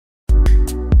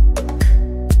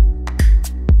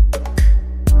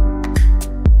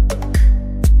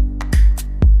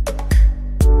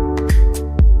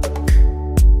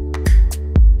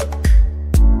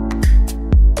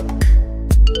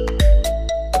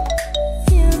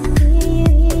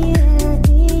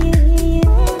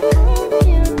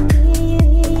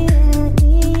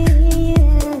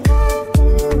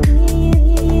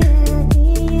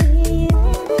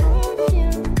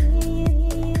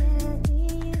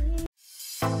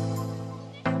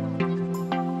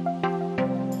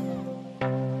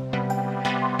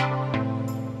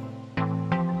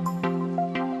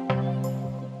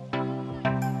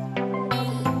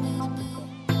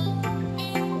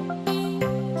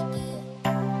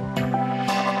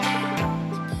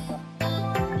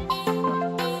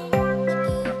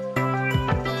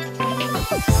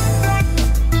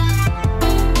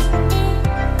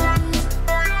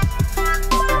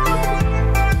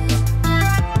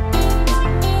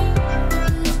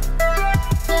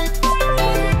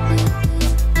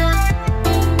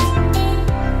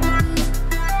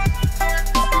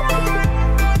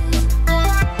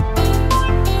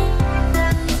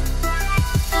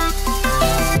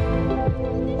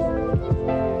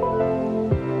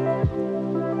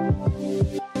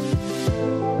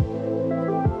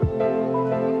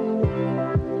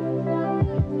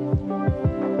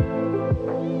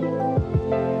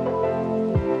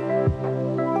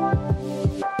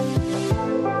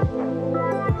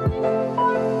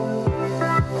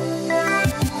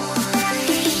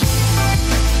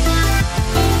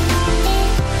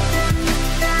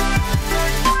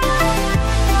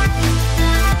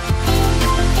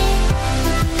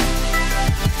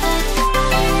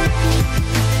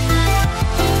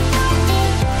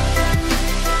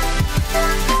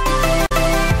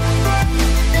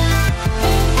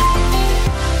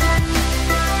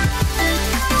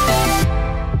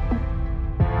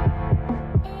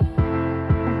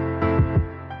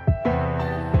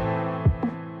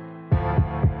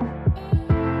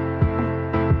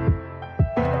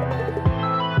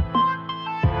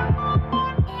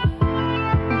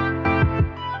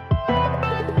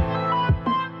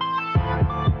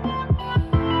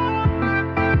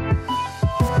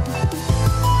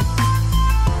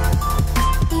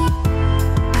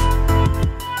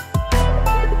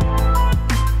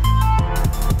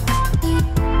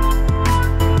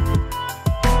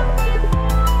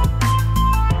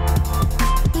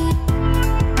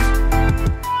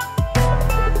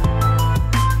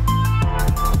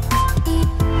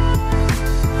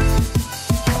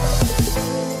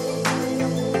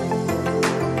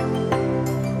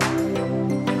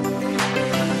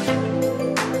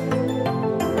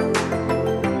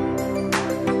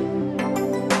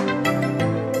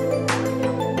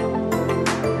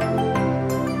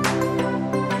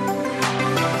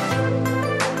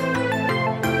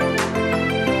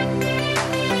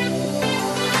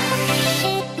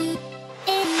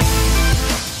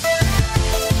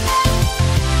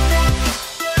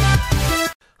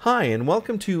Hi, and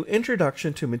welcome to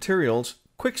Introduction to Materials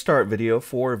Quick Start video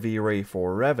for V-Ray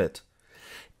for Revit.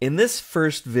 In this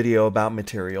first video about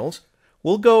materials,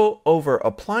 we'll go over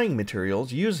applying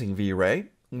materials using V-Ray,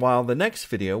 while the next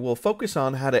video will focus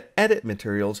on how to edit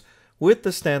materials with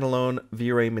the standalone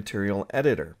V-Ray Material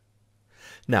Editor.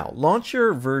 Now, launch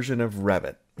your version of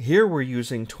Revit. Here we're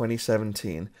using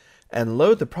 2017, and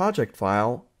load the project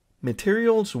file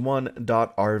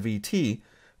materials1.rvt,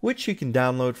 which you can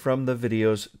download from the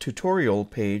video's tutorial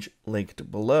page linked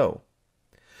below.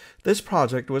 This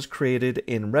project was created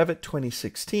in Revit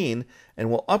 2016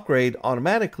 and will upgrade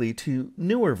automatically to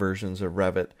newer versions of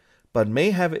Revit, but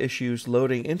may have issues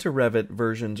loading into Revit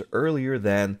versions earlier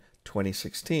than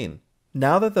 2016.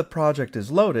 Now that the project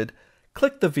is loaded,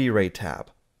 click the V-Ray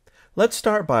tab. Let's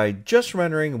start by just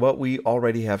rendering what we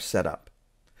already have set up.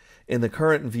 In the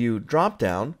Current View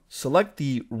drop-down, select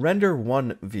the Render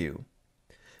 1 view.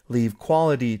 Leave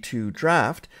Quality to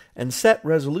Draft and set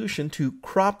Resolution to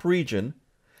Crop Region,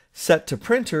 set to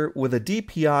Printer with a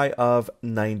DPI of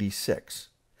 96.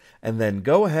 And then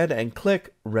go ahead and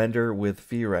click Render with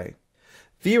V-Ray.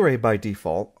 V-Ray by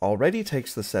default already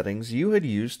takes the settings you had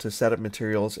used to set up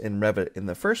materials in Revit in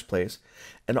the first place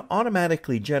and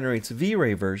automatically generates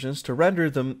V-Ray versions to render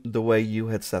them the way you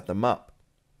had set them up.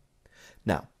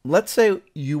 Now, let's say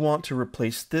you want to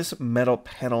replace this metal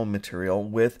panel material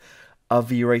with a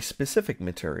V-Ray specific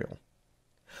material.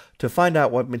 To find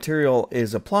out what material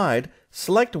is applied,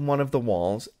 select one of the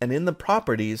walls and in the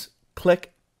Properties,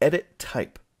 click Edit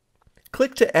Type.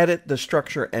 Click to edit the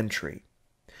structure entry.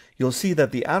 You'll see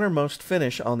that the outermost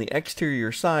finish on the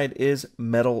exterior side is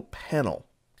Metal Panel.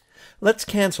 Let's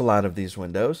cancel out of these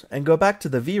windows and go back to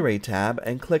the V-Ray tab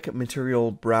and click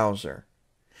Material Browser.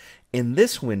 In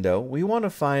this window, we want to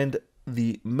find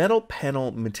the Metal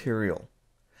Panel material.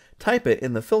 Type it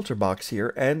in the filter box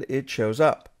here and it shows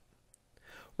up.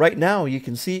 Right now you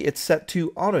can see it's set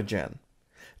to AutoGen.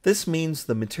 This means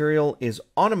the material is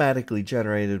automatically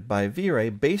generated by V-Ray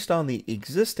based on the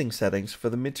existing settings for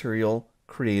the material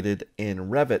created in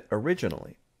Revit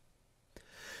originally.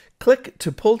 Click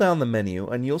to pull down the menu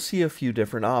and you'll see a few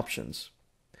different options.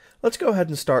 Let's go ahead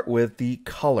and start with the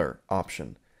Color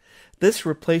option. This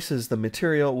replaces the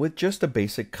material with just a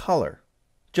basic color.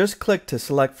 Just click to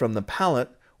select from the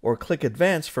palette or click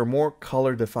Advanced for more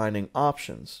color-defining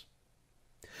options.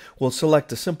 We'll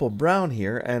select a simple brown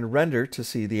here and render to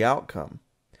see the outcome.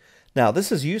 Now,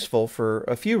 this is useful for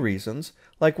a few reasons,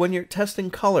 like when you're testing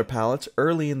color palettes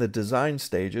early in the design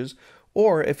stages,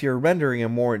 or if you're rendering a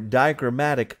more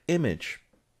diagrammatic image.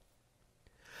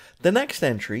 The next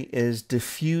entry is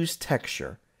Diffuse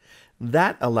Texture.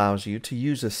 That allows you to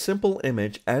use a simple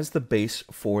image as the base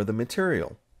for the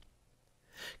material.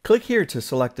 Click here to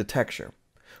select a texture.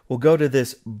 We'll go to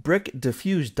this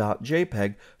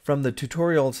brickdifuse.jpg from the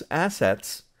tutorial's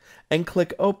assets and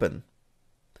click Open.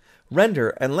 Render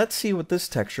and let's see what this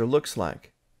texture looks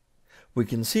like. We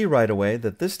can see right away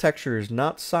that this texture is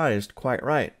not sized quite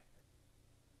right.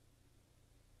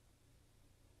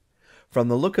 From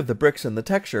the look of the bricks in the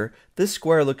texture, this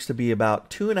square looks to be about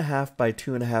 2.5 by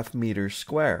 2.5 meters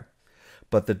square,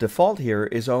 but the default here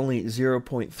is only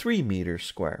 0.3 meters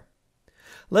square.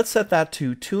 Let's set that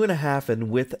to 2.5 in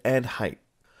width and height.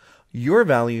 Your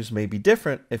values may be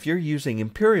different if you're using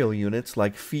imperial units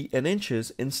like feet and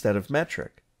inches instead of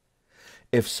metric.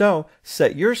 If so,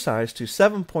 set your size to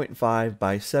 7.5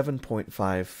 by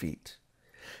 7.5 feet.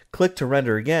 Click to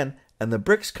render again and the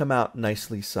bricks come out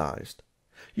nicely sized.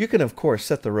 You can of course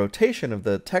set the rotation of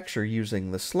the texture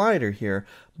using the slider here,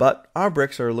 but our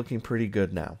bricks are looking pretty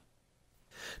good now.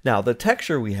 Now, the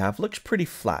texture we have looks pretty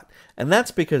flat, and that's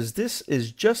because this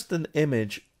is just an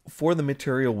image for the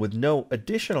material with no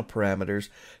additional parameters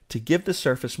to give the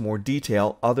surface more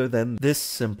detail other than this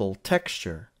simple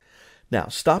texture. Now,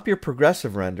 stop your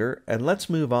progressive render and let's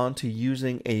move on to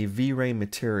using a V-Ray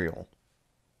material.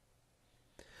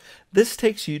 This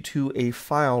takes you to a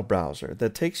file browser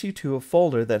that takes you to a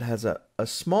folder that has a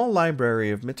small library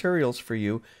of materials for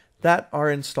you that are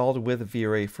installed with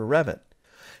V-Ray for Revit.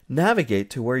 Navigate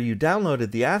to where you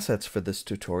downloaded the assets for this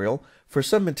tutorial for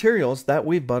some materials that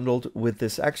we bundled with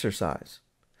this exercise.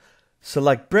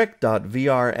 Select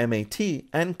brick.vrmat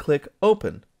and click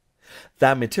Open.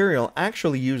 That material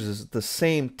actually uses the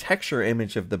same texture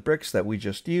image of the bricks that we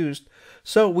just used,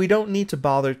 so we don't need to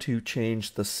bother to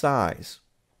change the size.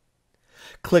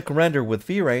 Click Render with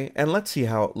V-Ray and let's see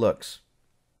how it looks.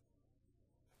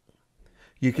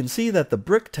 You can see that the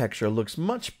brick texture looks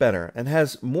much better and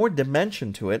has more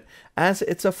dimension to it as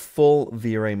it's a full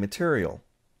V-Ray material.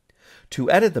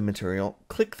 To edit the material,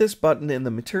 click this button in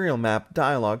the Material Map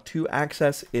dialog to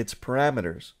access its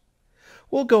parameters.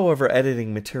 We'll go over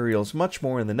editing materials much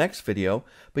more in the next video,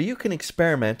 but you can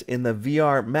experiment in the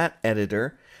VR Matte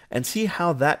Editor and see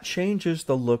how that changes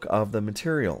the look of the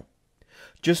material.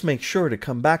 Just make sure to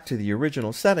come back to the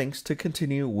original settings to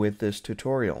continue with this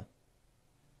tutorial.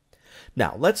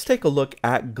 Now let's take a look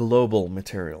at global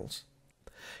materials.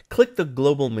 Click the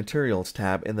Global Materials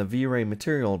tab in the V-Ray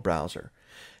Material Browser.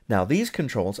 Now these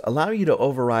controls allow you to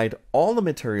override all the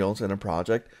materials in a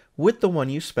project with the one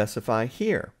you specify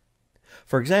here.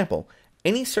 For example,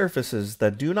 any surfaces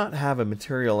that do not have a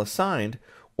material assigned,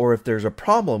 or if there's a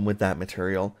problem with that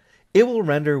material, it will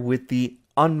render with the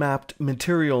unmapped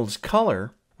materials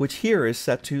color, which here is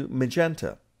set to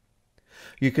magenta.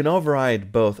 You can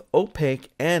override both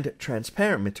opaque and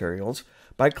transparent materials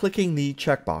by clicking the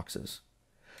checkboxes.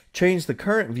 Change the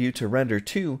current view to Render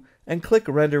to and click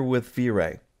Render with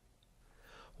V-Ray.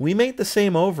 We made the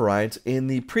same overrides in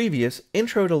the previous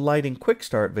Intro to Lighting Quick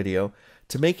Start video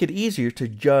to make it easier to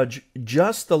judge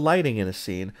just the lighting in a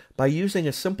scene by using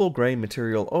a simple gray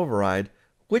material override,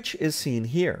 which is seen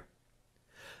here.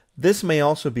 This may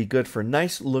also be good for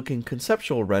nice looking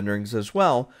conceptual renderings as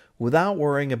well, without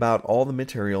worrying about all the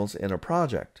materials in a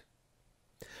project.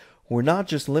 We're not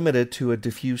just limited to a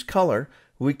diffuse color.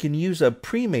 We can use a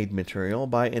pre-made material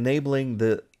by enabling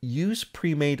the Use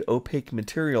Pre-Made Opaque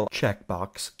Material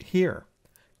checkbox here.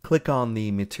 Click on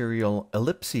the Material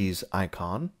Ellipses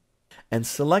icon and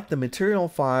select the material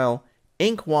file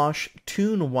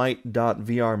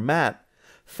inkwashtoonwhite.vrmat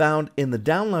found in the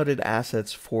downloaded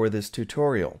assets for this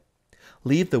tutorial.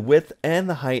 Leave the width and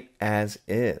the height as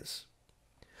is.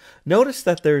 Notice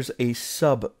that there's a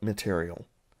sub-material.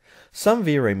 Some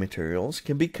V-Ray materials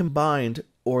can be combined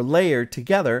or layered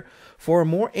together for a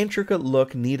more intricate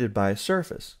look needed by a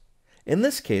surface. In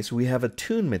this case, we have a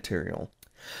toon material.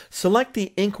 Select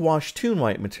the Inkwash Toon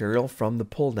White material from the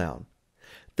pull-down.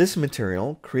 This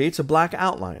material creates a black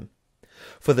outline.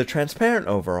 For the transparent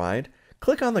override,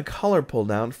 click on the color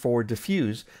pull-down for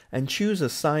diffuse and choose a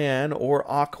cyan or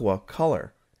aqua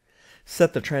color.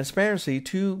 Set the transparency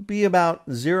to be about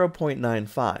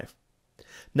 0.95.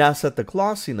 Now set the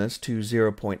glossiness to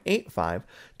 0.85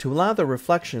 to allow the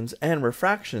reflections and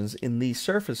refractions in these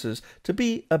surfaces to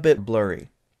be a bit blurry.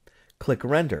 Click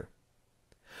Render.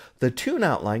 The toon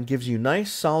outline gives you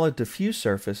nice solid diffuse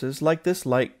surfaces like this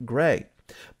light gray,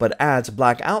 but adds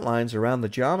black outlines around the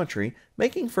geometry,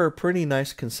 making for a pretty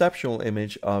nice conceptual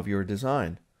image of your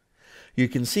design. You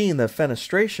can see in the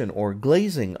fenestration or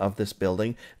glazing of this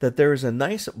building that there is a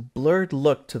nice blurred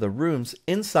look to the rooms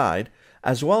inside,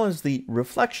 as well as the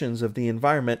reflections of the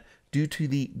environment due to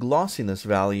the glossiness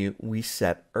value we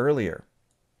set earlier.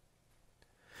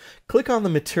 Click on the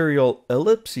Material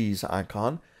Ellipses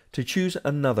icon to choose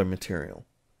another material.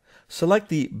 Select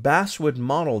the Basswood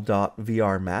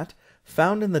Model.vrmat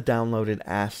found in the downloaded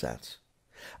assets.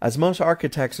 As most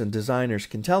architects and designers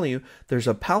can tell you, there's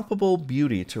a palpable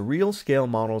beauty to real scale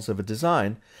models of a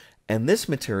design, and this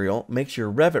material makes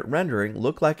your Revit rendering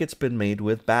look like it's been made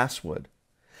with basswood.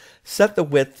 Set the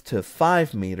width to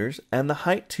 5 meters and the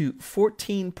height to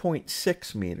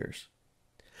 14.6 meters.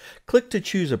 Click to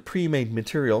choose a pre-made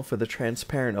material for the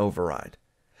transparent override.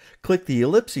 Click the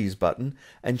Ellipses button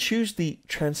and choose the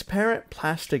Transparent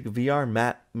Plastic VR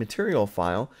Matte material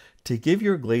file to give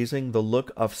your glazing the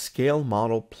look of scale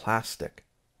model plastic.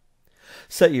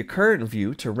 Set your current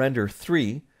view to Render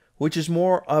 3, which is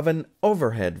more of an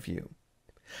overhead view.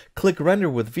 Click Render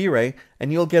with V-Ray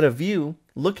and you'll get a view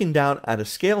looking down at a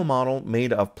scale model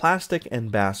made of plastic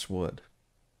and basswood.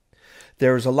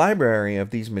 There is a library of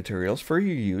these materials for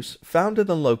your use found in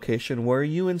the location where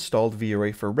you installed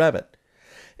V-Ray for Revit.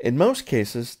 In most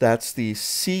cases, that's the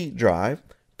C drive,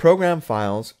 Program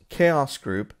Files, Chaos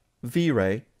Group,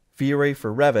 V-Ray, V-Ray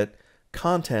for Revit,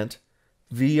 Content,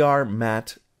 VR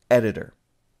Matte Editor.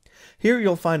 Here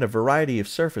you'll find a variety of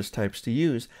surface types to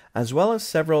use, as well as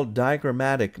several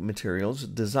diagrammatic materials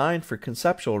designed for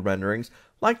conceptual renderings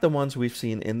like the ones we've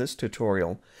seen in this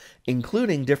tutorial,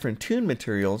 including different toon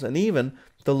materials and even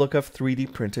the look of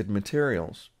 3D printed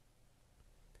materials.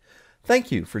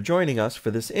 Thank you for joining us for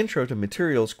this Intro to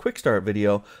Materials Quick Start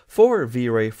video for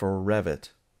V-Ray for Revit.